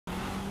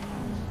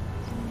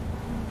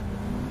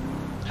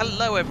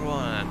Hello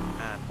everyone,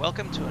 and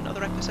welcome to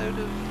another episode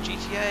of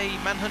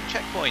GTA Manhunt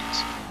Checkpoint.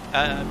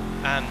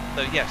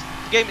 Yes,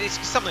 the game is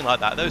something like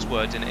that, those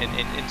words in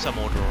some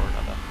order or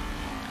another.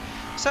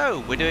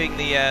 So, we're doing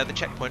the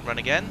checkpoint run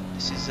again.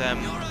 This is the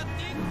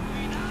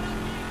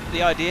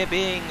idea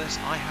being that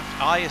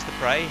I, as the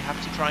prey, have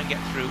to try and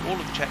get through all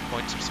of the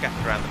checkpoints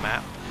scattered around the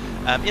map,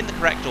 in the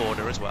correct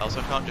order as well,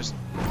 so I can't just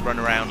run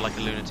around like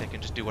a lunatic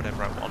and just do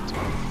whatever I want.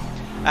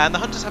 And the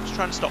hunters have to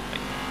try and stop me.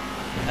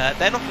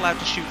 They're not allowed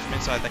to shoot from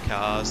inside their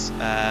cars,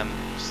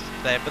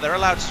 but they're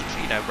allowed to,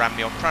 ram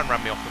me off, try and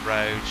ram me off the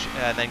road,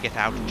 then get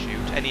out and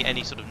shoot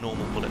any sort of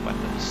normal bullet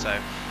weapons. So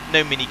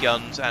no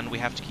miniguns, and we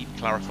have to keep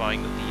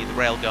clarifying that the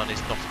railgun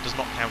does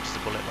not count as a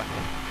bullet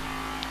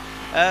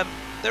weapon.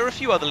 There are a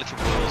few other little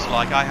rules,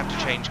 like I have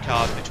to change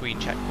cars between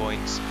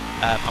checkpoints.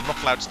 I'm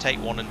not allowed to take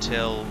one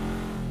until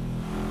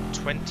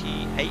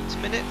 28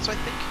 minutes, I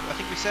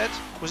think we said.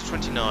 Was it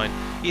 29?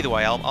 Either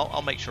way,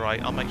 I'll make sure I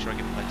give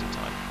them plenty of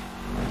time.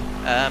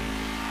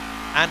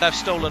 And I've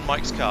stolen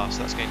Mike's car, so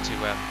that's going to,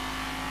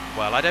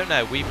 well, I don't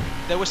know.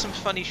 There were some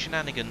funny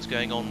shenanigans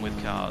going on with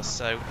cars,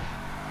 so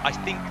I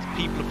think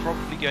people are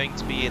probably going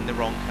to be in the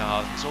wrong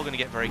cars. It's all going to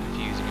get very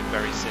confusing and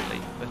very silly.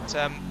 But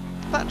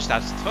that just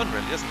adds to the fun,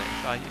 really, doesn't it?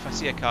 If I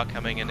see a car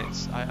coming and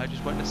I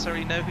just won't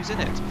necessarily know who's in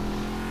it.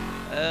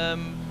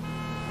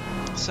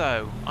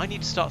 So I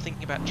need to start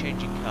thinking about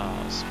changing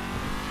cars.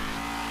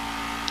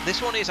 This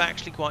one is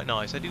actually quite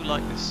nice. I do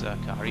like this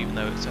car, even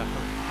though it's a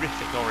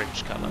horrific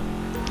orange colour.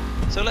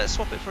 So let's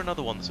swap it for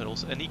another one that's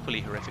also an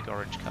equally horrific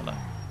orange colour.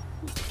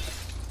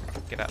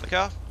 Get out of the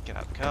car. Get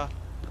out of the car.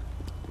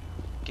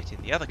 Get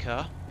in the other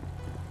car.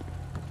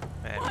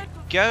 There we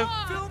go.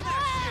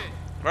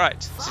 Right,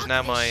 this is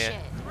now my.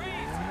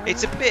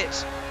 It's a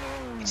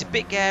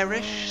bit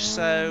garish,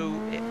 so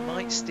it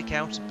might stick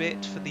out a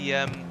bit for the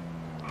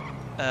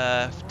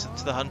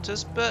to the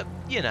hunters, but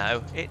you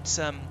know, it's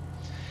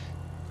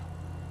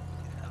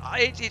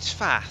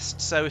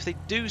fast, so if they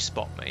do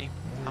spot me,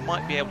 I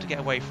might be able to get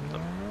away from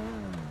them.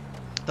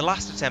 The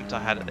last attempt I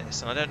had at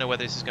this, and I don't know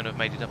whether this is going to have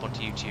made it up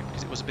onto YouTube,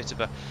 because it was a bit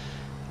of a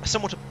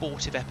somewhat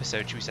abortive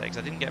episode, should we say, because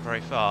I didn't get very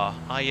far.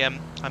 I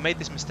made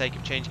this mistake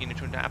of changing it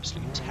into an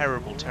absolutely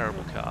terrible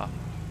car,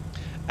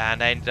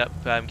 and I ended up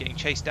getting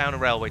chased down a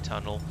railway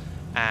tunnel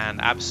and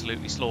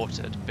absolutely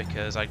slaughtered,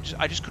 because I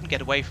just couldn't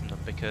get away from them,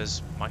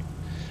 because I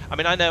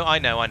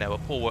know, a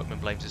poor workman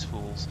blames his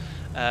fools,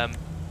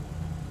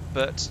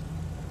 but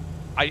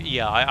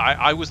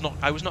I was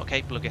not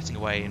capable of getting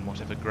away in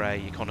whatever grey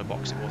econo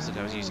box it was that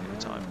I was using at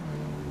the time.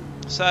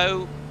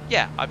 So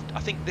yeah, I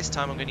think this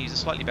time I'm going to use a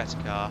slightly better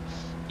car,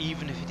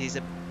 even if it is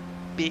a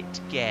bit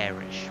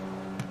garish.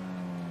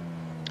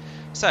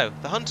 So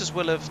the hunters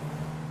will have,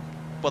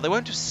 well, they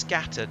won't have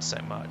scattered so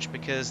much,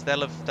 because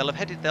they'll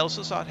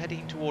also start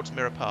heading towards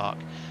Mirror Park,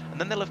 and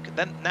then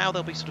now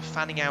they'll be sort of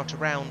fanning out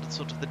around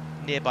sort of the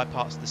nearby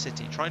parts of the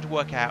city, trying to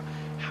work out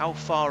how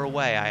far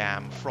away I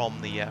am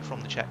from the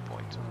checkpoint.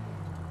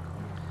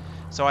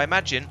 So I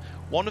imagine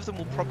one of them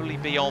will probably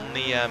be on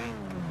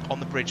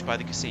the bridge by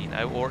the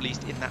casino, or at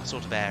least in that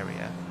sort of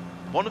area.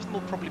 One of them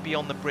will probably be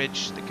on the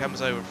bridge that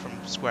comes over from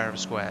Square of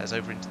Squares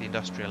over into the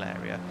industrial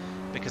area,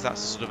 because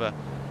that's sort of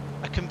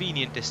a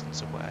convenient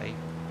distance away.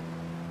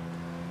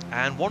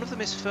 And one of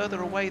them is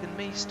further away than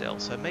me still,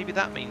 so maybe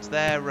that means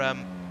they're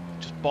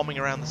just bombing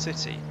around the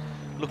city,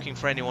 looking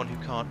for anyone who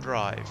can't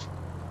drive.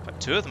 In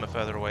fact, two of them are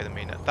further away than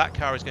me now. That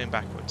car is going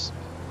backwards.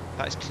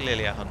 That is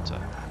clearly a hunter.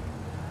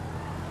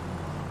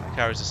 That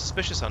car is a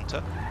suspicious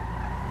hunter.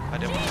 I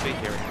don't want to be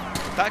here.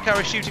 That car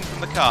is shooting from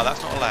the car. That's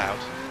not allowed.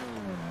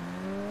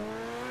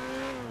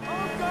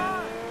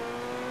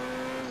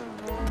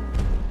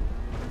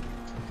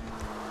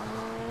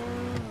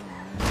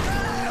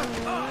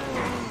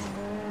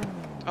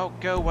 Oh,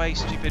 go away,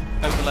 stupid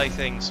overlay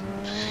things.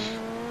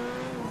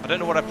 I don't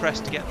know what I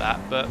pressed to get that,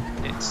 but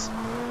it's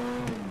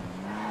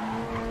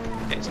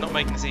not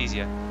making this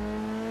easier.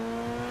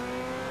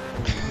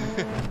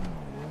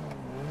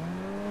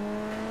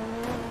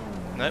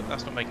 Nope,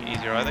 that's not making it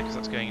easier either, because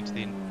that's going into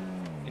the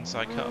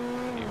inside car.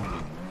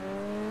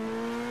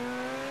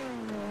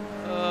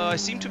 I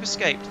seem to have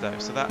escaped though,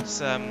 so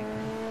that's a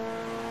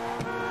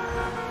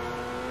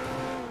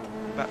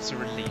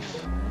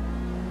relief.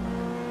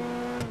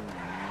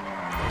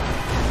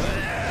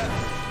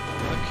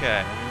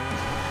 Okay,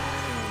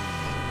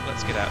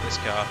 let's get out of this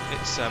car.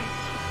 It's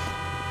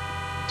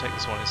take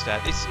this one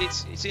instead.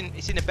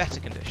 It's in a better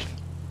condition.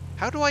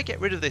 How do I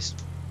get rid of this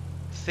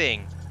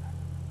thing?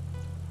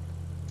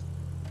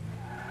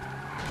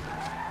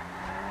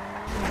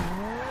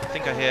 I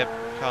think I hear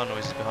car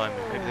noises behind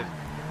me. Maybe they've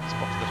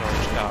spotted that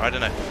orange car. I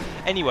don't know.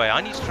 Anyway, I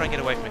need to try and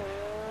get away from it.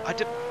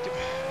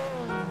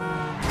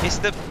 It's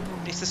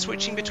the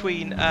switching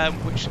between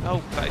which.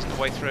 Oh, that isn't the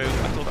way through.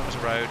 I thought that was a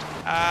road.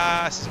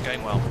 Ah, this isn't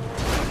going well.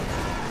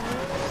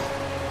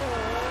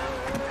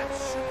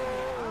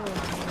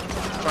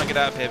 Try and get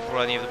out of here before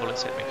any of the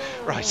bullets hit me.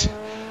 Right.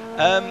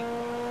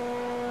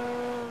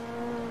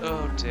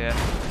 Oh dear.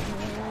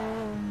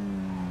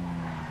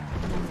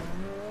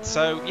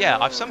 So yeah,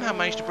 I've somehow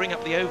managed to bring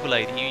up the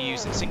overlay that you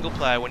use in single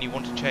player when you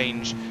want to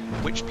change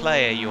which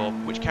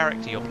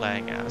character you're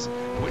playing as,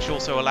 which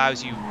also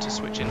allows you to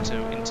switch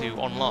into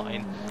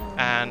online,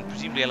 and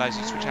presumably allows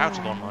you to switch out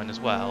of online as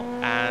well.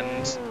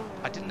 And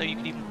I didn't know you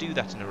could even do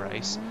that in a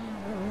race.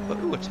 But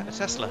ooh, a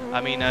Tesla.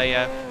 I mean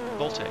a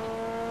Baltic.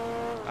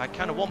 I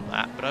kind of want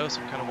that, but I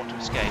also kind of want to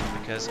escape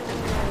because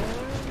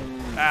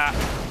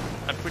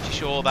I'm pretty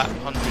sure that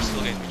hunter is still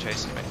going to be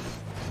chasing me.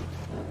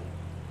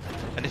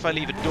 And if I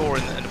leave a door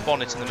and a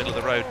bonnet in the middle of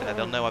the road there,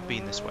 they'll know I've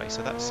been this way.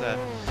 So that's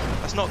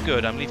not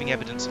good. I'm leaving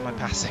evidence of my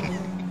passing.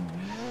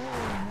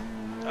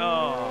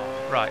 Oh,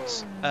 right.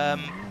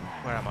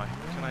 Where am I?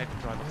 Can I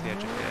drive off the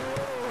edge of here?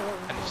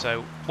 And if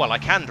so, well, I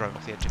can drive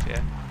off the edge of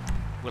here.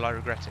 Will I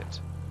regret it?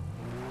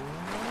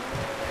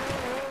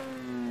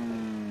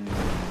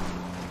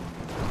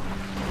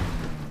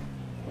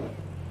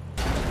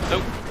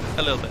 Nope,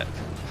 a little bit.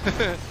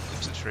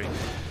 Into the tree.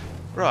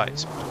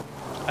 Right.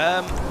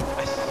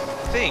 I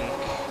think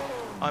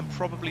I'm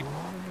probably...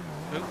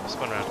 Oh,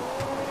 spun around.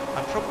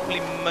 I'm probably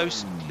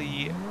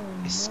mostly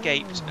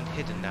escaped and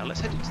hidden now.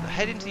 Let's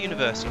head into the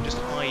university and just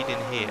hide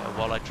in here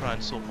while I try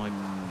and sort my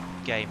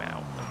game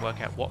out and work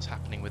out what's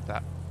happening with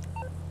that.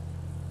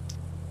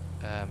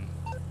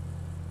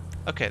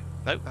 Okay,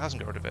 no, that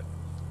hasn't got rid of it.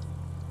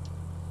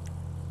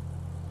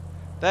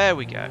 There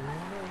we go.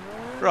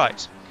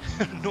 Right.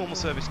 Normal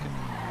service.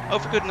 Oh,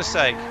 for goodness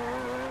sake.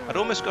 I'd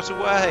almost got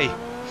away.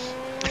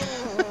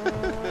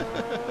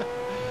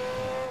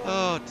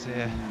 Oh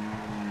dear.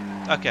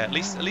 Okay, at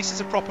least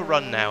it's a proper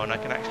run now, and I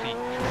can actually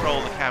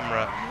control the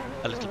camera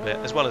a little bit,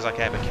 as well as I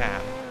ever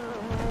can,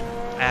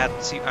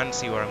 and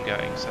see where I'm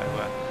going. So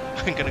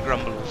I'm going to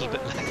grumble a little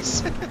bit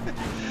less.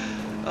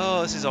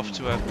 Oh, this is off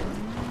to a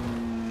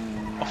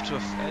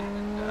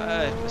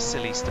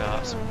silly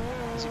start.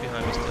 Is he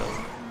behind me still?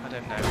 I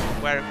don't know.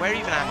 Where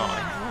even am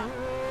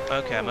I?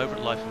 Okay, I'm over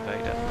at Life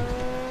Invader.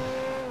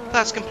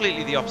 That's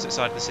completely the opposite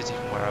side of the city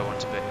from where I want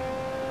to be.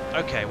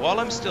 Okay, while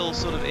I'm still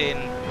sort of in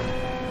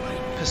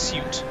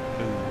pursuit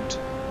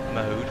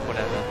mode,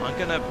 whatever, I'm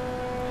going to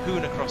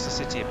hoon across the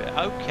city a bit.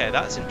 Okay,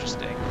 that's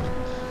interesting.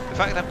 The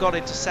fact that I've got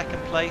into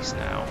second place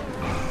now,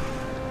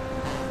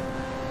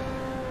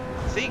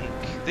 I think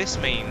this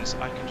means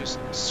I can just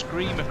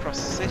scream across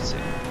the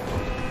city.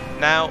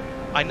 Now,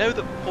 I know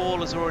that Paul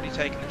has already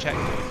taken the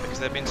checkpoint because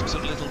there have been some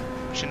sort of little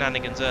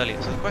shenanigans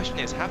earlier. So the question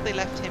is, have they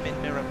left him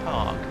in Mirror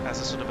Park as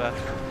a sort of a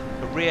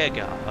rear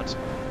guard?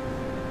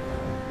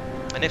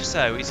 And if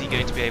so, is he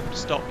going to be able to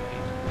stop me?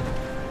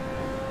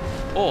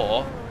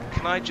 Or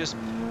can I just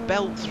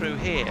belt through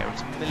here at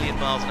 1,000,000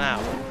 miles an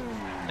hour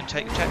and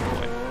take the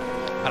checkpoint?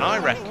 And I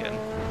reckon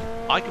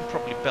I can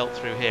probably belt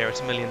through here at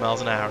 1,000,000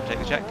 miles an hour and take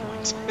the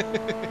checkpoint.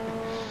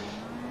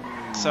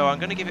 So I'm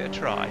going to give it a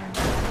try.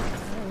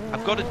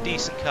 I've got a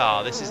decent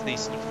car. This is the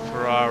sort of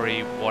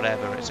Ferrari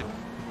whatever. It's a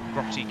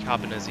Grotti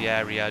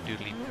Carbonazziera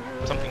doodly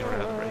something or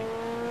other.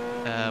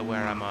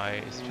 Where am I?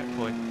 Is the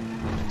checkpoint?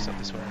 It's up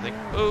this way, I think.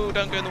 Oh,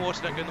 don't go in the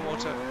water, don't go in the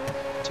water.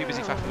 Too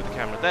busy faffing with the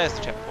camera. There's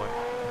the checkpoint.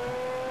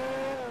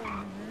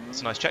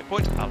 That's a nice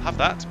checkpoint. I'll have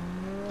that.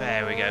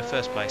 There we go,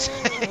 first place.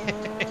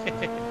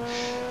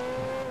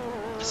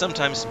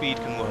 Sometimes speed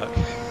can work.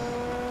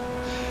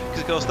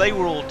 Because of course they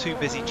were all too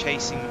busy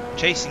chasing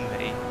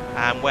me,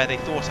 where they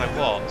thought I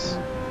was,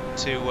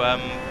 to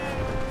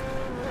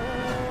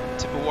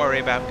worry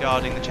about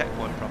guarding the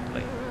checkpoint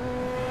properly.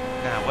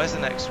 Now, where's the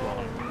next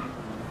one?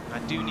 I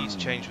do need to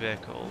change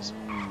vehicles.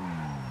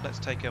 Let's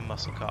take a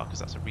muscle car because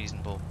that's a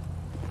reasonable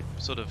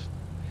sort of...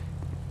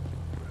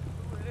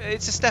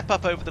 It's a step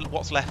up over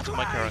what's left of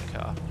my current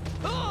car.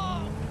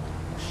 Oh,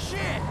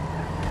 shit!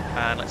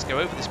 And let's go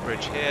over this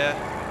bridge here.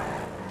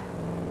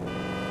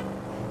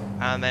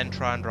 And then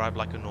try and drive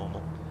like a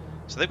normal.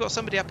 So they've got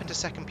somebody up into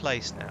second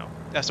place now.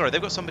 Sorry,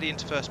 they've got somebody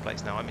into first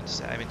place now. I'm into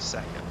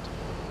second.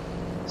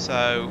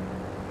 So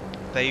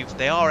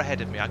they are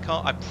ahead of me. I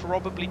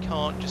probably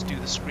can't just do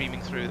the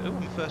screaming through. Oh,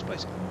 I'm in first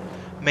place.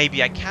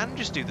 Maybe I can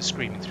just do the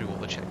screaming through all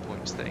the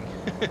checkpoints thing.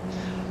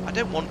 I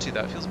don't want to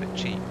though. It feels a bit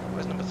cheap.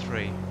 Where's number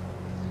 3?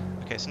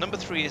 Okay, so number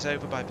 3 is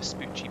over by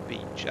Vespucci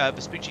Beach.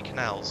 Vespucci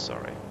Canals,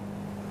 sorry.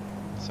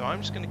 So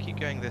I'm just going to keep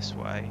going this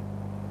way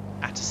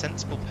at a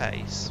sensible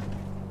pace.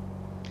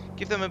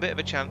 Give them a bit of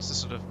a chance to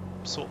sort of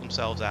sort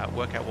themselves out,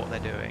 work out what they're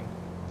doing.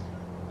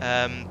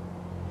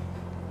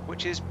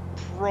 Which is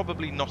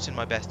probably not in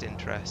my best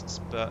interests,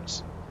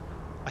 but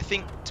I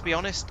think, to be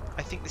honest,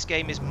 I think this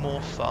game is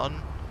more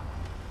fun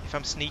if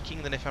I'm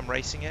sneaking than if I'm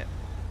racing it.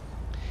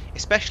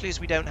 Especially as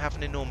we don't have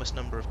an enormous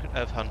number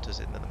of hunters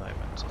in at the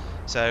moment.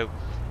 So,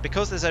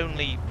 because there's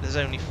only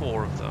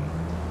 4 of them,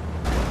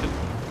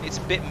 it's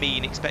a bit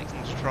mean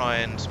expecting them to try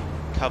and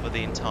cover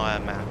the entire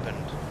map and...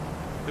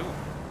 Ooh,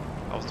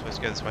 I wasn't supposed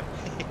to go this way.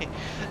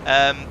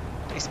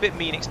 It's a bit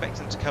mean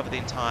expecting them to cover the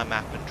entire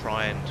map and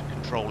try and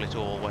control it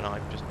all when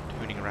I'm just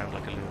hooning around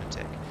like a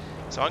lunatic.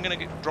 So I'm going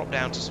to drop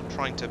down to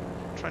trying to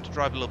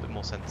drive a little bit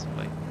more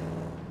sensibly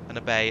and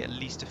obey at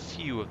least a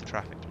few of the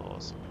traffic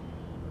laws.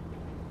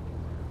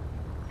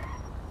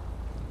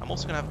 I'm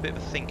also going to have a bit of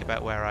a think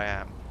about where I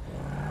am.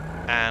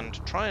 and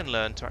try and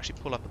learn to actually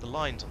pull up at the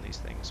lines on these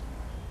things.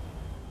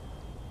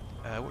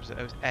 What is it?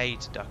 Oh, it's A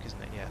to duck,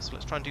 isn't it? Yeah, so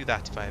let's try and do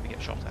that if I ever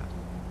get shot at.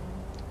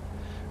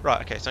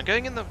 Right, okay, so I'm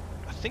going in the...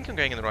 I think I'm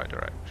going in the right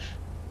direction.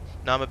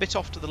 Now I'm a bit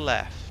off to the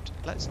left.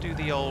 Let's do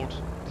the old...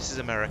 This is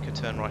America,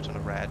 turn right on a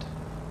red.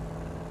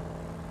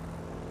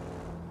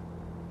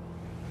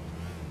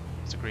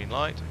 It's a green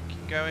light.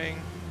 Keep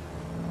going.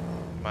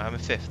 Right, I'm a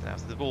fifth now,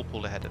 so they've all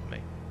pulled ahead of me.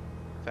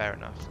 Fair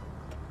enough.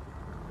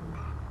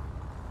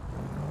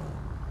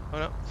 Oh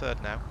no,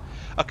 third now.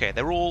 Okay,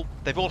 they've all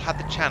had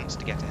the chance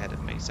to get ahead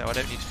of me, so I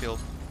don't need to feel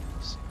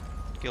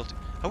guilty.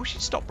 I wish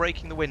you'd stop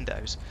breaking the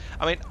windows.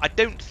 I mean, I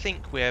don't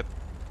think we're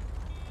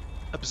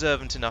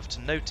observant enough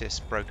to notice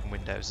broken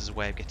windows as a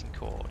way of getting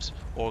caught,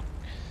 or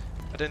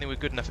I don't think we're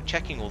good enough at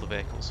checking all the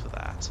vehicles for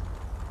that.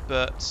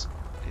 But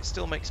it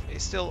still makes me.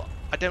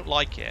 I don't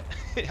like it.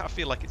 I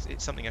feel like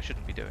it's something I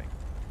shouldn't be doing.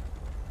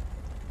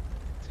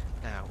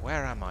 Now,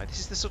 where am I? This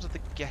is the sort of the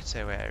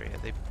ghetto area.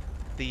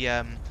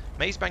 The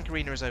Maze Bank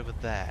Arena is over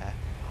there,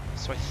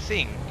 so I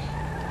think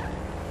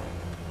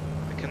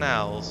the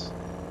canals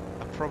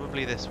are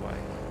probably this way.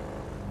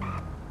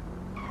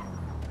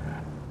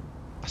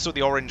 I saw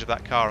the orange of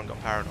that car and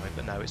got paranoid,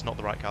 but no, it's not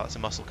the right car. That's a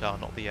muscle car,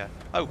 not the. Oh,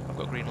 I've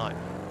got a green light.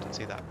 Didn't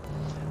see that.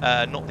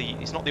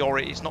 It's not the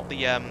orange. It's not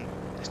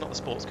the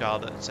sports car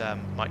that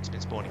Mike's been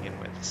spawning in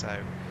with. So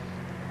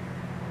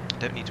I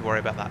don't need to worry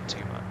about that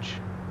too much.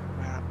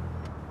 Where am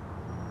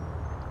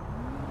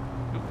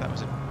I? Oop, that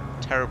was a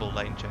terrible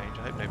lane change.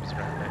 I hope nobody's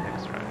around. No,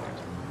 nobody's around.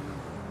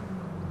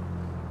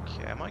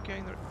 Okay,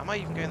 am I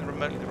even going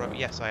remotely the right way?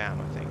 Yes, I am.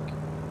 I think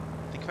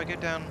if I go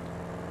down.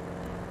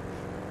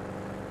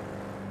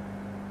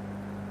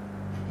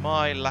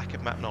 My lack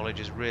of map knowledge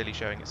is really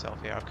showing itself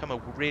here. I've come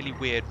a really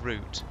weird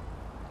route.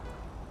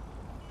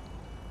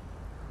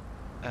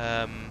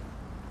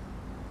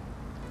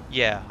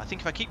 Yeah, I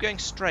think if I keep going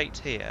straight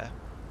here...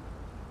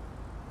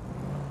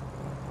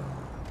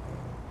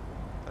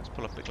 Let's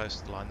pull up a bit closer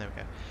to the line. There we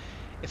go.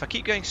 If I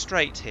keep going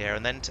straight here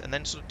and then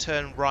sort of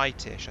turn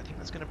rightish, I think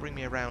that's going to bring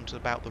me around to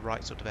about the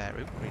right sort of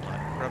area. Ooh, green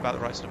light. We're about the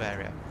right sort of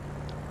area.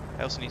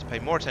 I also need to pay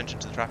more attention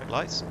to the traffic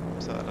lights,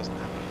 so that doesn't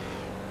happen.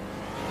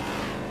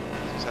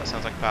 So that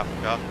sounds like a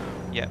powerful car.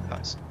 Yep,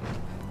 that's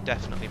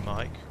definitely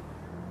Mike.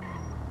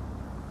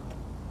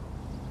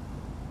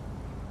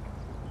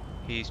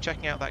 He's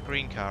checking out that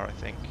green car, I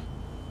think.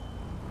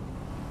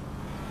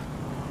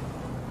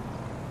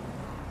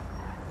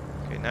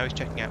 Okay, now he's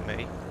checking out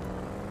me.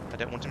 I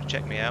don't want him to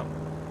check me out.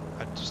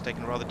 I've just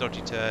taken a rather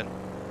dodgy turn.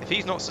 If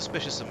he's not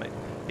suspicious of me...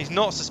 He's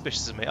not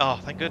suspicious of me. Oh,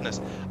 thank goodness.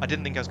 I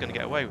didn't think I was going to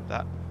get away with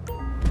that.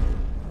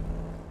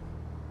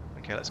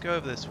 Okay, let's go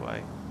over this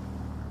way.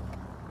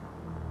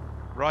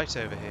 Right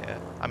over here.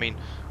 I mean,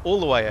 all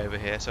the way over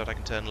here so that I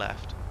can turn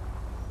left.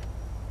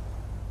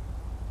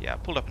 Yeah, I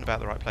pulled up in about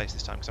the right place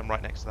this time because I'm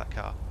right next to that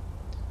car.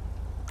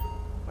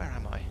 Where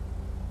am I?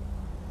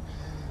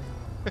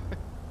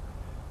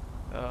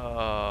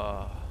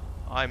 Oh,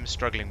 I'm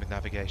struggling with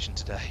navigation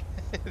today.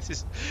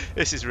 This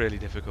is really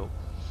difficult.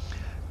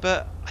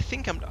 But I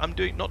think I'm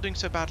not doing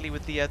so badly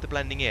with the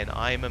blending in.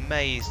 I'm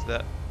amazed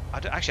that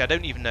actually I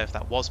don't even know if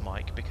that was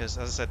Mike, because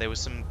as I said, there was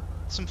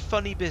some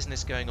funny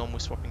business going on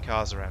with swapping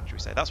cars around, should we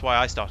say. That's why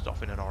I started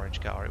off in an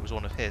orange car. It was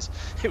one of his.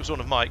 It was one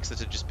of Mike's that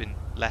had just been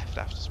left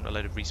after a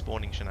load of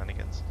respawning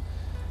shenanigans.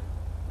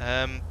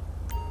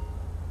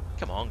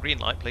 Come on, green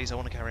light, please. I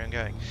want to carry on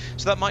going.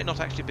 So that might not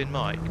actually have been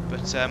Mike,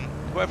 but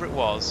whoever it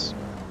was,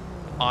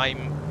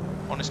 I'm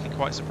honestly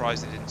quite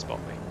surprised they didn't spot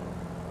me.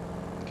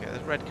 Okay,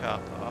 there's a red car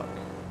park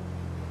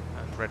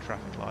and red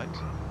traffic light.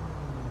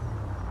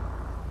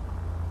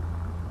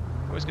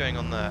 What was going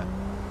on there?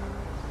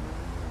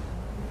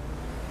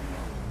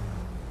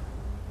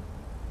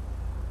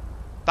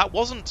 That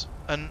wasn't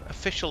an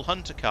official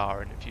hunter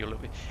car, and if you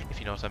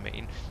know what I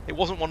mean. It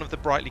wasn't one of the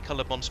brightly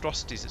coloured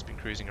monstrosities that's been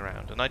cruising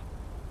around, and I'm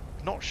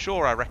not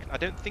sure. I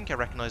don't think I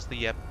recognised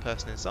the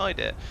person inside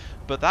it,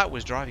 but that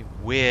was driving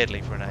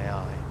weirdly for an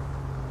AI.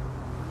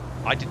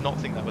 I did not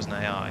think that was an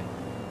AI.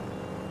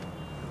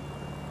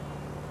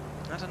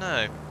 I don't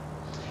know.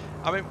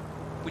 I mean,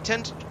 we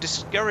tend to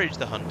discourage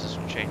the hunters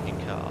from changing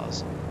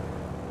cars,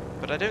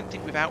 but I don't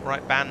think we've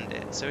outright banned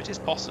it, so it is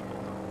possible.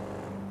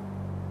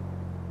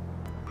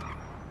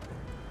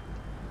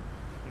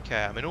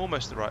 Okay, I'm in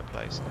almost the right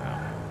place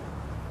now.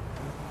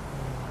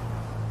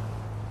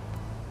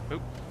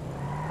 Oop.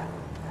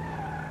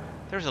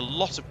 There's a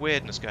lot of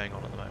weirdness going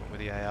on at the moment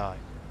with the AI.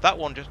 That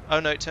one just... Oh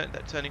no,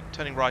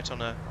 turning right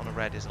on a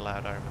red is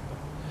allowed, I remember.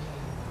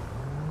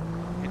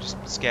 It just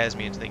scares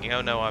me into thinking,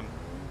 oh no, I'm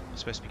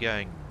supposed to be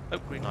going... Oh,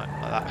 green light,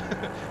 like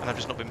that. And I've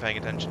just not been paying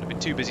attention. I've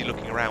been too busy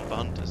looking around for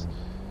hunters.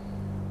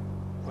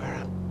 Where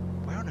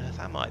on earth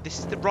am I? This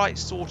is the right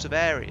sort of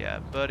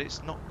area, but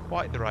it's not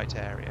quite the right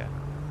area.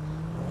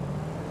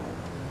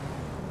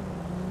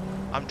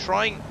 I'm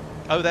trying...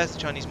 Oh, there's the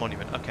Chinese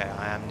monument. Okay,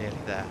 I am nearly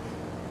there.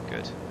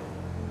 Good.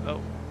 Oh,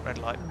 red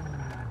light.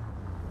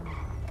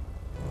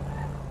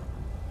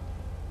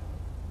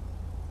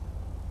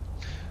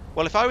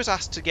 Well, if I was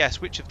asked to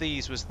guess which of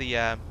these was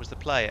the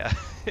player,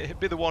 it'd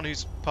be the one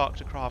who's parked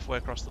halfway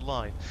across the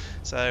line.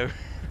 So,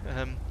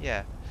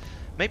 yeah.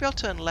 Maybe I'll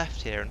turn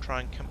left here and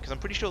try and come, because I'm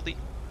pretty sure the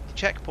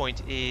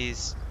checkpoint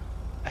is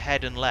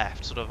ahead and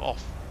left, sort of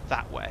off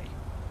that way.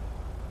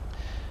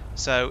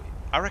 So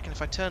I reckon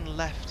if I turn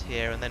left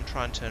here and then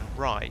try and turn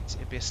right,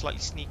 it'd be a slightly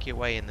sneakier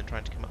way in than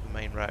trying to come up the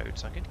main road.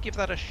 So I'm going to give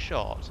that a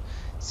shot,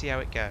 see how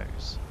it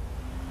goes.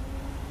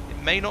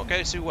 It may not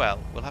go too well.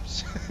 We'll have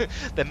to.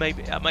 There may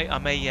be. I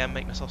may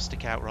make myself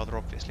stick out rather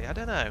obviously. I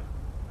don't know.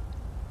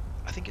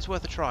 I think it's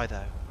worth a try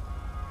though.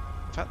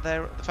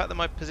 The fact that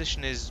my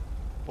position is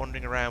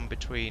wandering around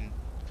between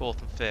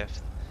 4th and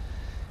 5th,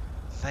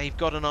 they've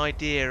got an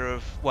idea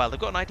of. Well, they've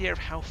got an idea of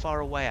how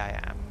far away I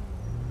am.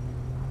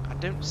 I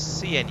don't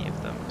see any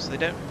of them, so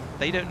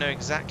they don't know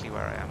exactly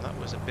where I am. That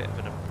was a bit of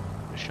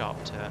a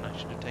sharp turn. I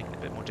should have taken it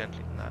a bit more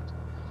gently than that.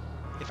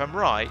 If I'm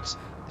right,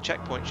 the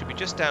checkpoint should be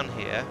just down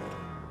here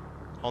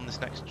on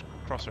this next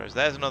crossroads.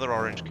 There's another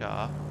orange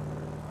car.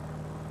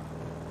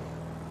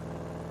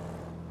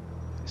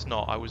 It's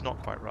not. I was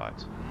not quite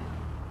right.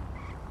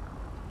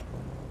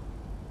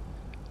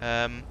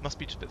 Must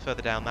be just a bit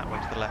further down that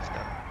way to the left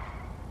then.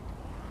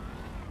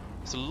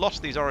 There's a lot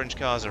of these orange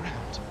cars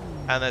around,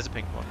 and there's a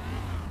pink one.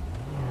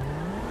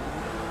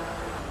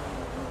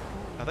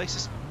 Are they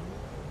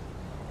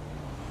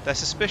they're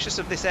suspicious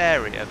of this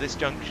area, of this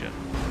junction.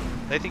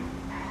 Do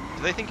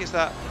they think it's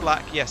that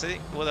black? Yes, I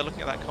think. Well, they're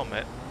looking at that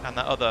comet and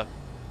that other.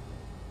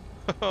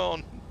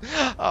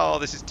 Oh,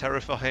 this is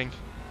terrifying.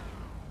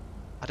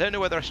 I don't know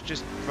whether I should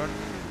just run.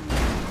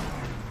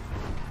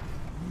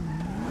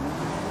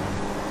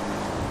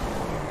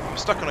 I'm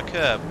stuck on a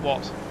curb.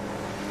 What?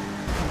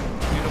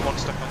 You don't want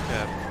stuck on a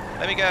curb.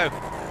 Let me go.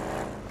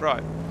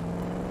 Right.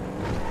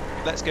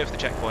 Let's go for the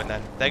checkpoint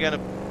then. They're gonna.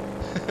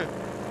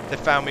 They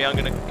found me. I'm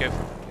gonna go.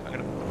 I'm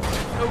gonna.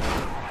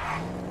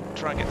 Oh,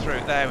 try and get through.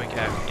 There we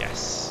go.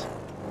 Yes.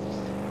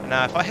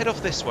 Now, if I head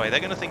off this way, they're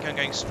gonna think I'm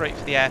going straight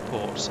for the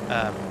airport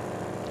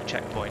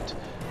checkpoint,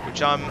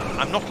 which I'm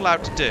not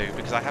allowed to do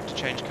because I have to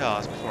change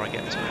cars before I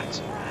get to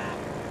it.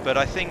 But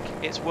I think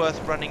it's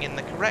worth running in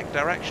the correct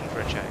direction for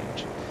a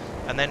change,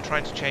 and then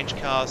trying to change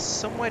cars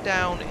somewhere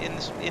down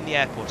in the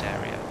airport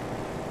area.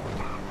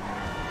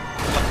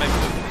 Like maybe,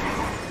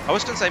 I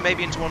was going to say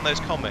maybe into one of those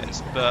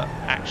comets, but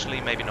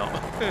actually maybe not.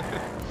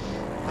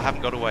 I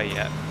haven't got away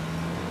yet.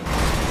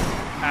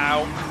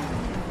 Ow!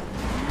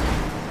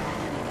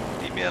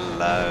 Leave me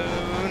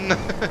alone!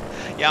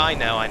 Yeah, I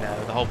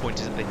know. The whole point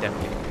is that they don't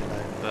leave me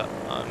alone, but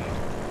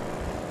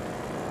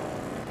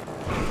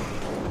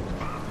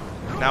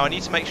now I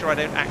need to make sure I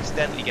don't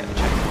accidentally get the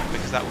checkpoint,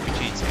 because that would be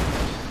cheating.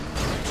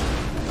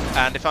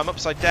 And if I'm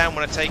upside down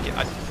when I take it,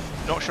 I'm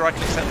not sure I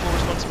can accept full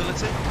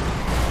responsibility.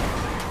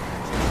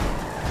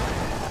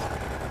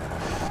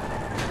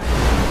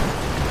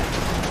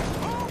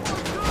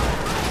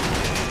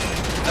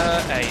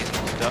 A is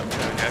not duck,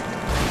 there we go.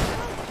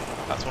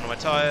 That's one of my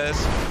tyres.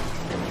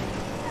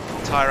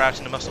 Tyre out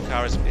in a muscle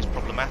car is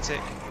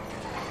problematic.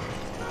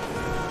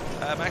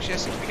 Actually I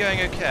seem to be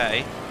going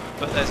okay,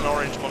 but there's an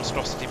orange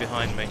monstrosity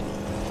behind me.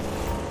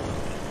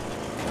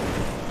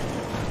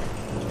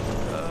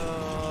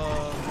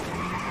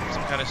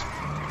 Some kind of...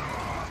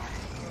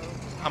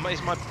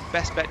 is my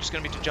best bet just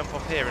going to be to jump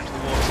off here into the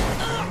water?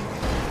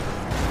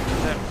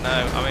 I don't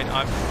know, I mean,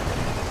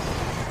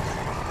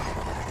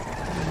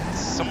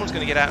 someone's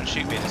going to get out and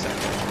shoot me in a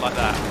second, like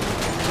that.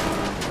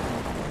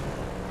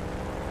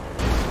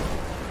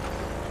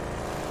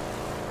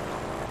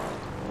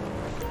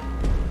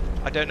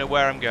 I don't know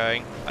where I'm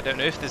going. I don't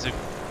know if there's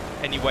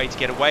any way to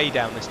get away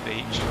down this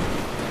beach.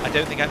 I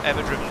don't think I've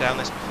ever driven down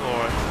this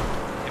before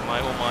in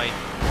all my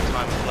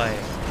time of playing.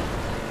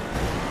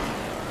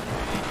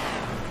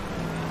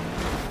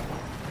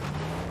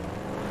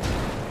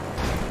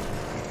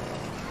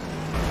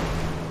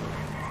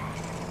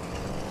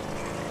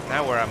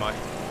 Now where am I?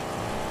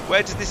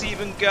 Where does this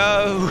even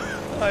go?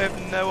 I have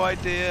no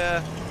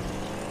idea.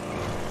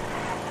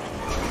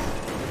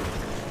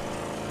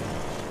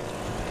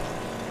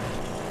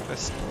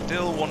 There's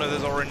still one of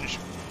those orange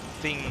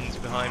things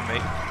behind me.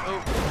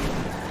 Oh,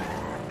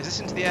 is this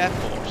into the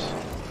airport?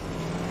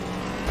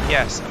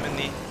 Yes, I'm in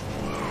the...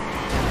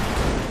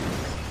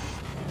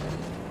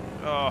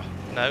 Oh,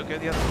 no, go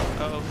the other way.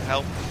 Oh,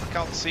 help. I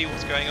can't see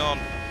what's going on.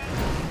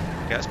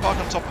 Okay, let's park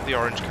on top of the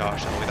orange car,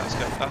 shall we? That's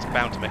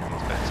bound to make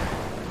things better.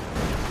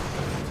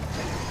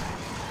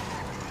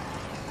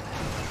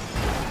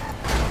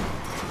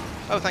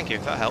 Oh, thank you,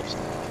 that helps.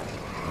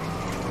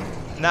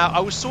 Now, I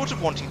was sort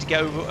of wanting to go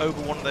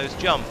over one of those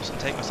jumps and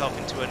take myself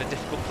into a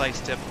difficult place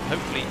to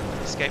hopefully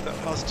escape that.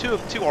 Oh, there's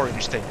two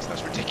orange things,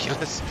 that's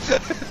ridiculous.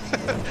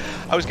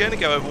 I was going to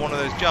go over one of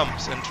those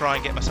jumps and try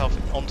and get myself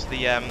onto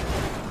the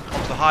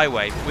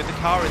highway, but with the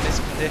car in this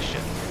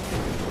condition,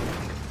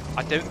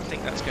 I don't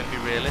think that's going to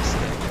be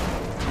realistic.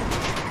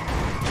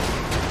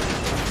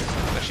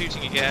 They're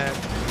shooting again.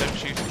 Don't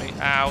shoot at me.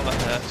 Ow,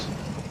 that hurts.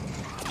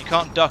 You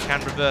can't duck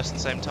and reverse at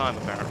the same time,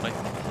 apparently.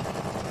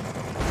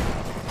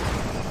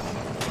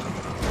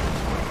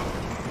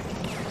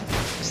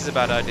 this is a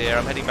bad idea.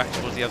 I'm heading back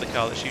towards the other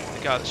car that's the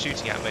car that's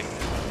shooting at me.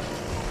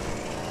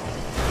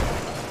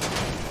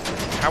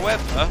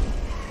 However,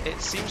 it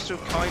seems to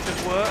have kind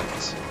of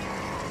worked.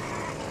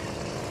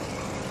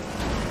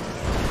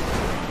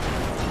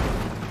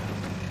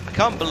 I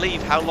can't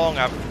believe how long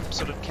I've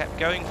sort of kept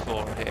going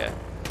for here.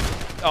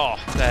 Oh,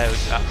 there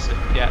was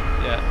absolutely,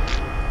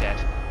 yeah,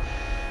 dead.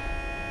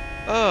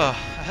 Oh,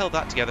 I held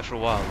that together for a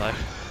while though.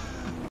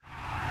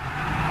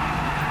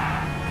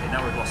 Okay,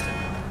 now we've lost him.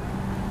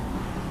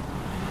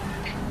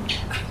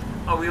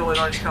 Are we all in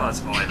orange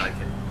cars? Oh, I like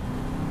it.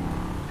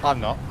 I'm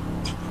not.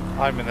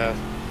 I'm in a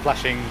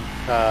flashing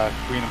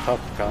green and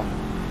purple car.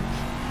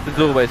 There's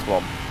always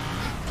one.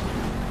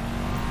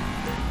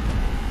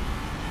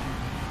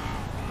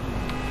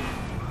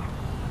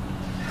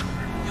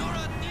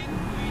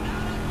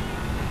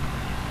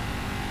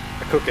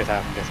 I could get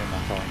out and get in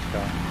that orange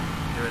car.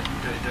 Do it,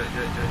 do it, do it,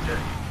 do it, do it, do it.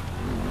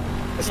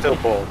 It's still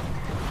Paul.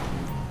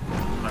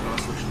 I've got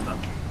a solution to that.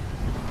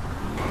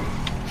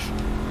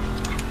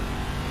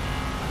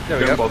 There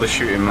we Don't go. bother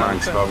shooting man,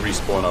 because if I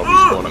respawn, I'll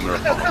respawn at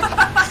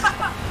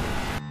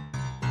Miracle.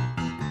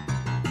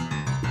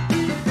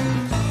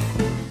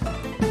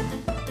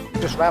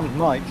 Just rammed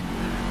Mike.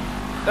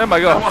 Oh my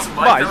god, That wasn't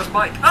Mike, that was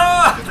Mike.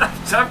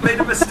 Ah! I've made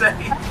a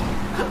mistake.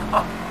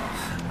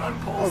 I'm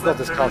Paul's Oh god,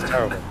 this car's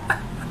terrible.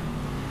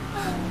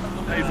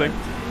 amazing.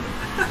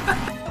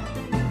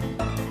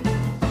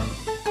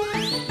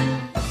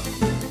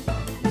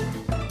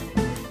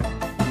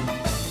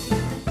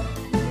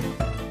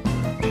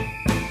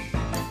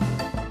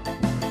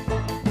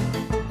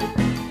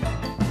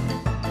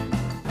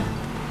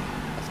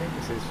 I think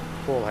this is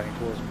Paul heading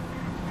towards me.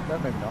 No,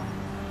 maybe not.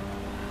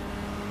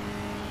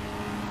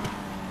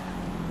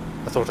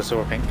 I thought I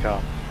saw a pink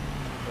car.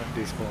 Don't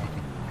despawn.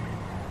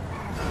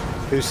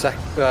 Who's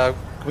can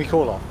we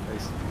call off,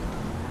 please?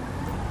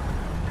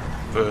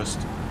 First.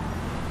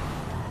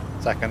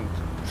 Second.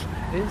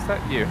 Is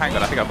that you? Hang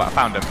on, I think I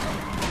found him.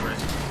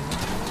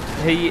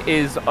 He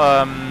is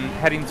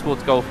heading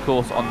towards golf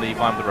course on the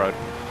Vinewood Road.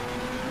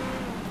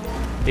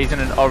 He's in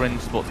an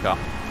orange sports car.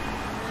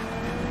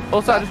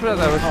 Also, I just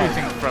realised I was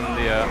shooting from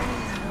the.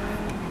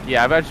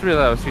 Yeah, I just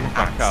realised I was shooting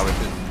from a car, which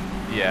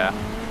is. Yeah.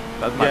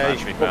 That's my Yeah, bad, you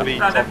to be should fair. probably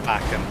top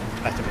back and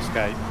let him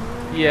escape.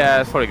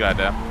 Yeah, it's probably a good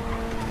idea.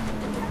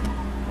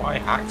 Why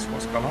hacks?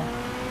 What's going on?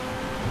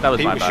 That was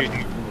Pete my was bad.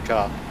 shooting from the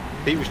car.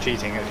 Pete was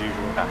cheating as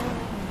usual.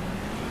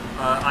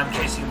 I'm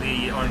chasing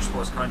the orange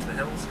sports car into the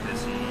hills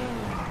because he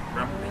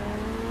rammed me.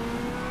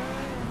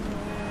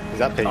 Is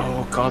that Pete?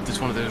 Oh god, there's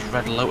one of those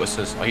red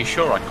Lotuses. Are you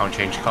sure I can't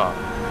change car?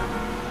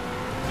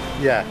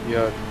 Yeah,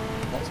 you're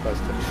not supposed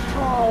to.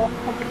 Oh,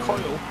 on the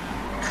coil.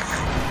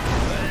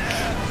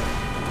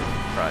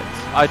 Right.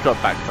 I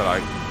dropped back for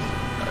like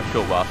a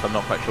short while, so I'm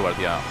not quite sure where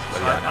they are. But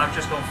So yeah, I've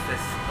just gone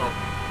fifth up,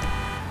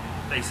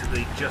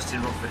 basically just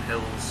in Rockford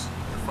Hills,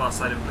 the far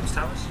side of Blitz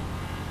Towers.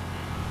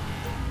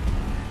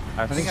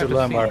 I I think think I've to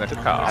learn just where seen the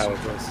the car car.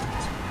 was.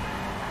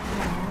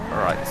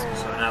 Right.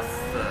 So now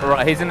third.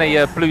 Right, he's in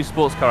a blue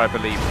sports car, I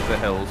believe, to the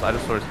hills. I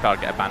just saw his car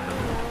get abandoned.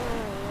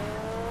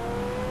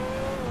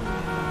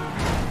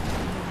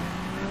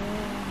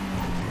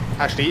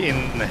 Actually,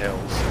 in the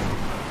hills.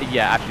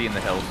 Yeah, actually in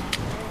the hills.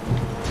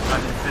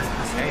 I'm in fifth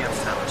position in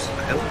Blitz Towers.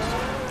 The hills?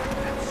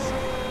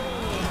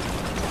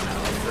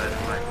 Third in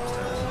Blitz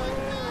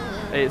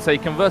Towers. It's a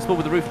convertible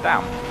with the roof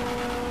down,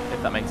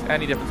 if that makes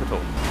any difference at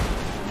all.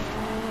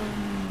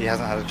 He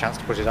hasn't had a chance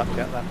to put it up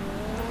yet then.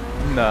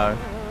 No.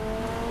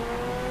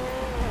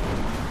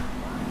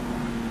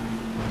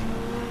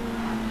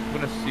 I'm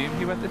going to assume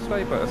he went this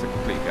way, but that's a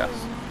complete guess.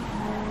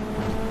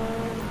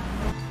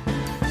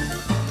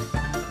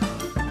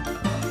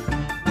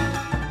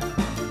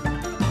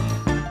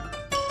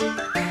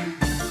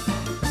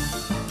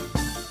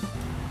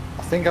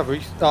 I think I've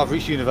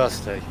reached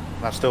university.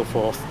 And I'm still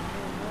fourth.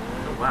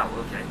 Oh wow,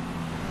 okay.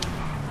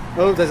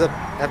 Oh, there's a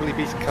heavily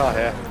beaten car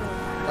here.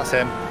 That's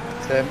him.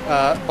 It's him.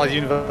 By the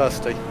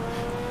university.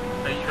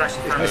 You've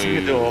actually He's found missing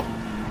a door.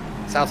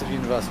 South of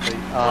university.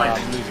 Right.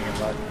 I'm losing him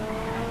though.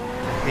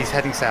 He's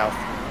heading south.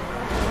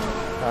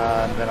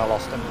 And then I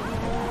lost him.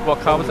 What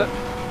car was it?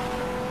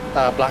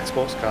 Black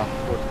sports car.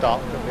 Or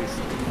dark at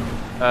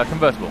least.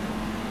 Convertible.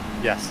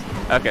 Yes,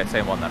 Okay,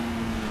 same one then.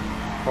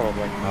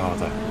 probably. Oh,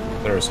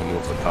 there are some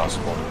lovely cars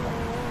spawning.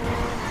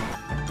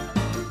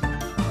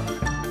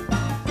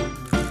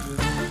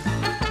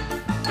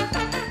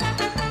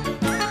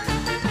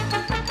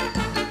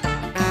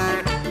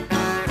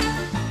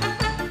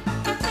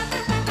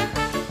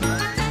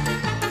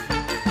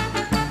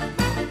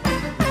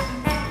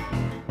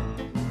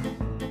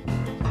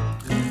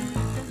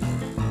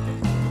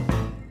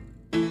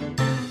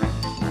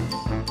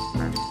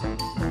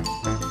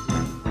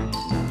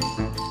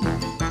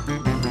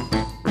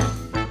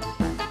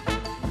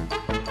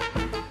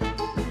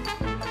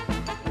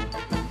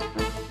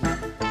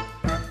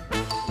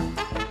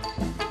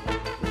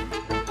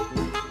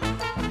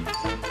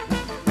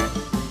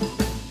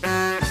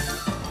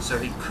 So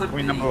he could Can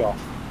we be number off?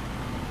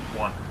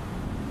 one.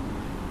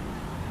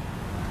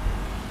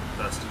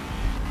 First.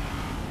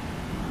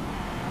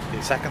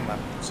 You second then?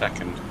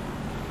 Second.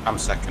 I'm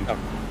second. Oh,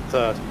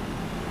 third.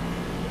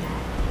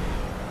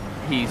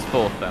 He's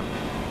fourth then.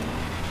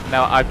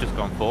 Now I've just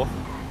gone fourth.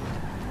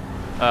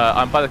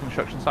 I'm by the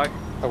construction site.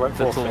 I went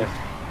The fourth, tall,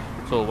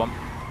 fifth. tall one.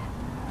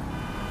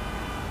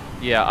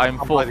 Yeah, I'm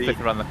by fourth, the-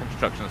 fifth around the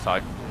construction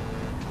site.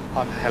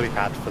 I'm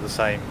helipad for the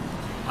same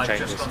I've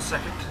changes. just gone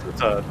second. The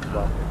third as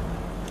well.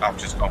 I've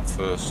just gone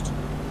first.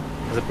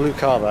 There's a blue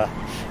car there.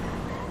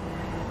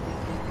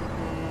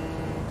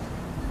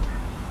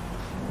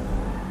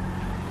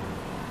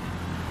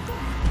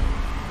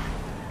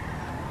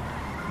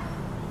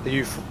 Are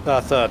you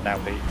third now,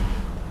 Pete?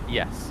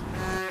 Yes.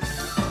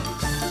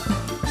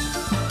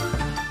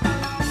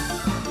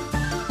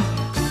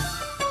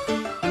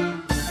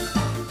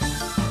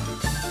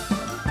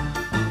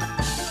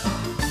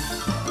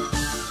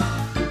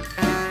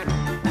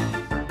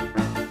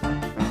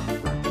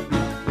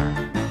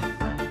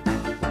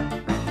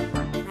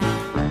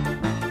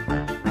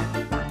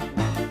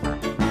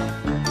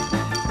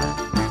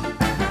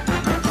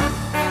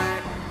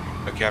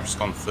 Okay, I've just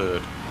gone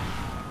third.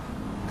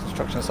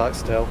 Construction site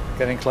still,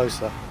 getting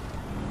closer.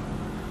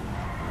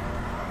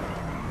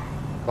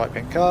 White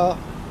pink car.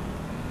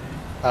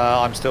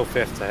 I'm still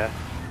fifth here.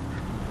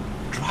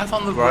 Drive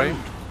on the Right.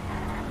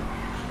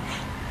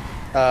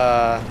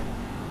 road.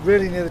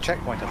 Really near the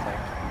checkpoint, I think.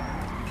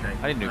 Okay.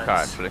 I need a new car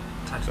let's- actually.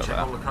 Time to Got check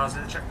that. all the cars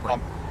in the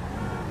checkpoint.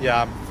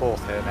 Yeah, I'm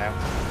fourth here now.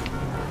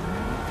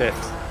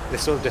 Fifth.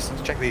 This sort of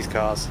distance, check these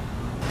cars.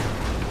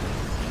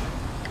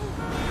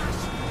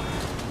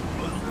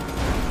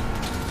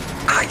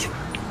 Ah, you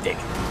dick.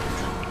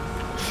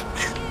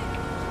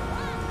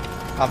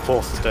 I'm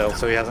fourth still,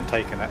 so he hasn't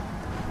taken it.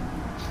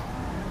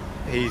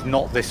 He's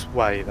not this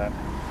way then.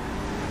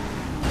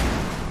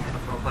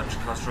 I've got a bunch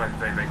of cars driving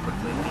very, very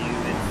quickly. Are you in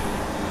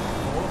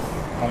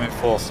fourth? I'm in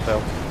fourth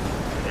still.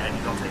 Yeah, and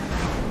you've not taken it.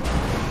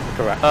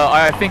 Correct.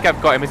 I think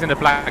I've got him. He's in a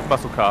black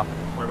muscle car,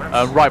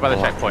 Whereabouts? right by the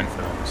Oh, checkpoint.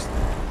 first.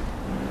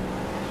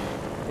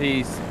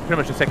 He's pretty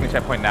much just taking the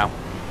checkpoint now.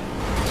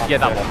 I'm Yeah,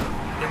 that fifth. one.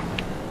 Yep.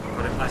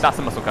 Got it. Nice. That's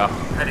the muscle car.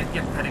 Heading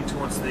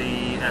towards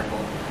the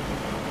airport.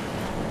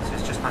 So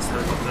it's just past the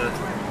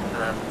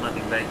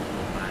landing bay.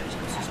 He's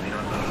got some speed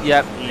on it.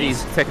 Yep,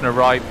 he's taking a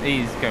right.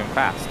 He's going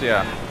fast.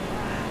 Yeah.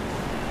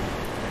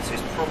 So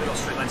he's probably got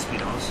straight line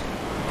speed on us.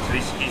 So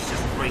he's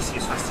just racing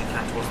as fast as he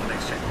can towards the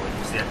next checkpoint,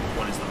 because the airport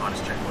one is the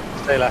hardest checkpoint.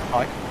 Stay left,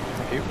 Mike.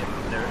 Thank you. Yep,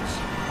 there it is.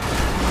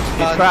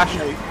 He's crashed.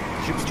 no,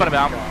 He's trying him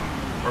out. He's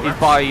Whereabouts?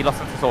 by Los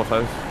Santos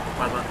Autos.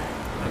 By that.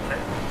 Okay.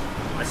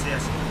 I see.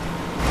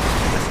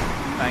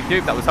 Thank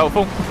you. That was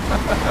helpful.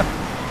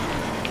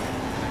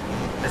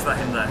 Is that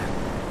him there?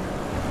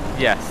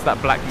 Yes, that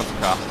black muscle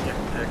car. Yep,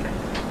 okay.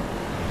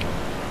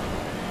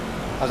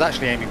 I was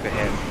actually aiming for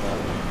him.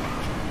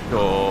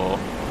 Sure.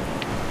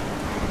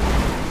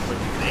 What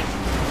do you think?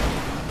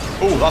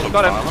 Oh, that looked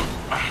Got him. violent.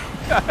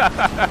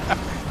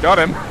 Got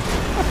him.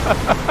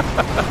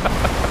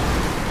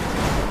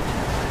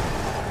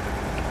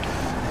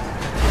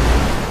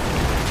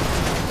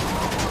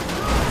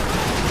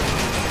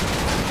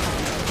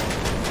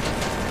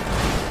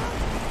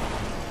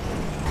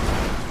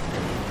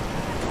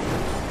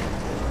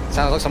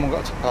 Sounds like someone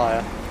got a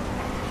tyre.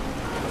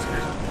 That's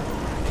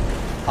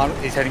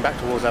good. He's heading back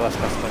towards LS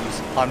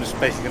Customs. I'm just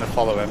basically going to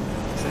follow him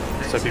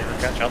so people can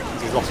catch up.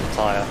 He's lost a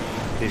tyre.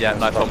 He's Yeah,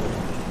 gonna nice stop. one.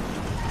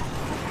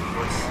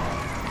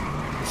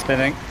 He's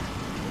spinning.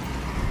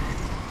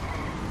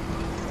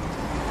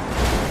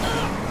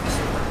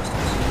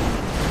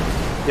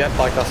 Yep,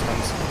 by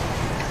Customs.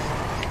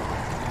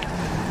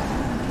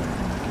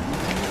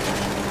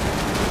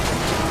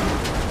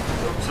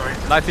 Oh, sorry.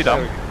 Nicely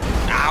done.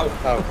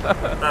 Oh,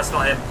 That's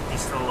not him.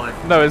 He's still alive.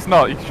 No, it's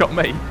not. You shot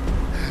me.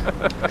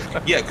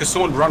 Yeah, because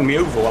someone ran me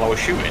over while I was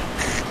shooting.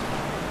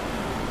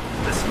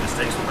 There's some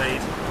mistakes were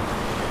made.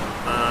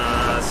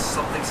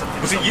 Something.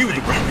 Was it you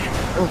that ran me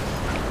over?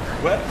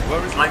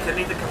 Where is he? I can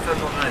need the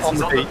confirmed on that. On He's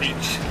the on the beach.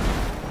 beach.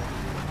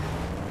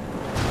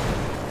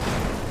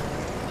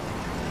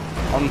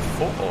 On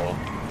foot or?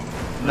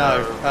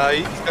 no.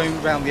 He's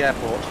going round the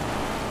airport.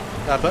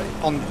 But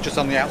just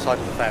on the outside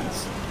of the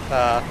fence.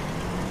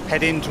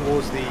 Head in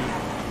towards the,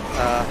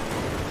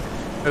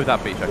 Oh,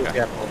 that beach. towards the Okay.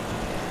 airport.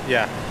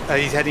 Yeah.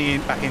 He's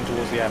heading back in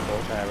towards the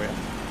airport area.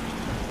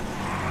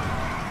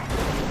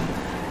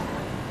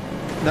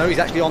 No, he's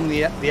actually on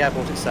the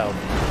airport itself.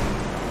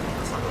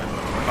 That's not good. You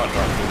can't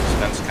drive through this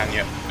fence, can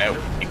you? No,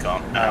 you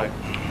can't. No. Not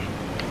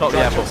the Tried to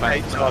airport,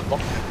 escape, man. so I've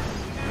blocked him.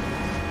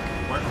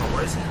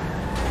 Where is he?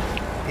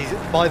 He's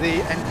by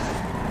the end.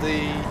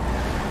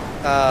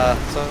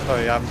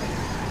 Sorry, I'm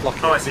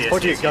blocking. Oh, I him. see, He's I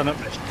pointing see, a gun at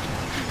me.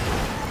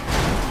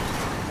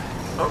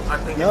 Oh, I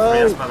think No.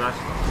 it's free. That's my bad.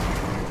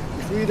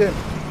 You freed him.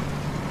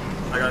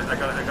 I got it.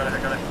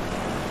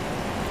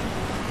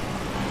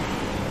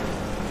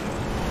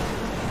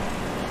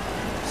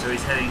 So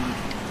he's heading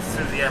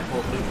through the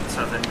airport loop, the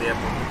south end of the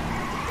airport loop.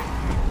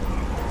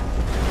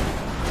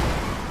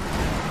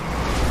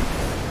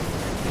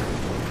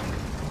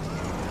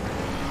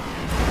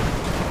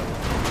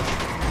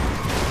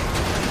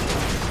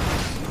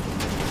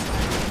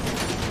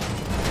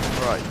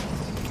 Right.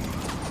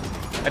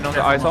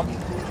 got eyes on?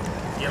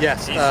 Yep,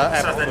 Yes, he's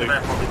airport south end of loop.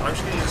 airport loop. I'm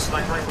just going to use a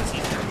sniper rifle. It's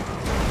easier.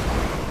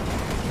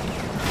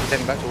 He's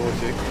heading back towards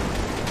you.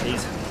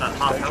 He's at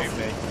half Don't shoot health.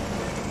 me.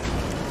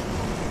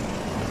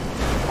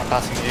 I'm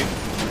passing you.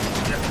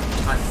 Yep.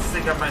 I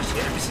think I've managed to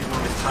get every single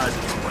one of his tires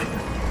at this point.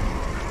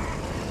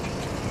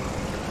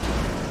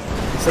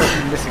 He's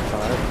certainly missing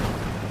fire.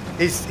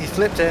 He's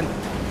flipped in.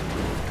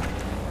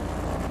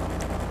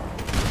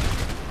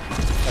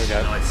 There we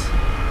go. Nice.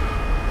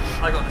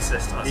 I got an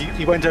assist. That's good.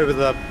 He went over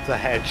the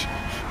hedge.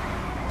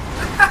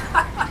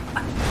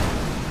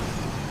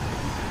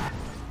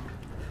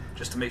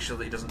 Just to make sure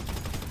that he doesn't.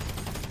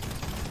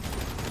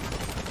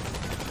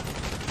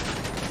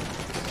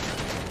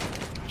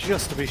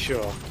 Just to be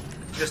sure.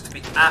 Just to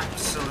be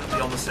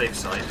absolutely on the safe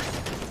side.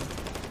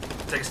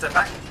 Take a step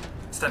back.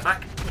 Step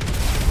back.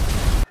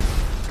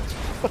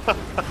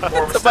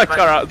 More of a Took my step car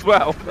back. out as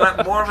well.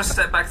 More of a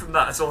step back than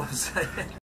that, that's all I'm saying.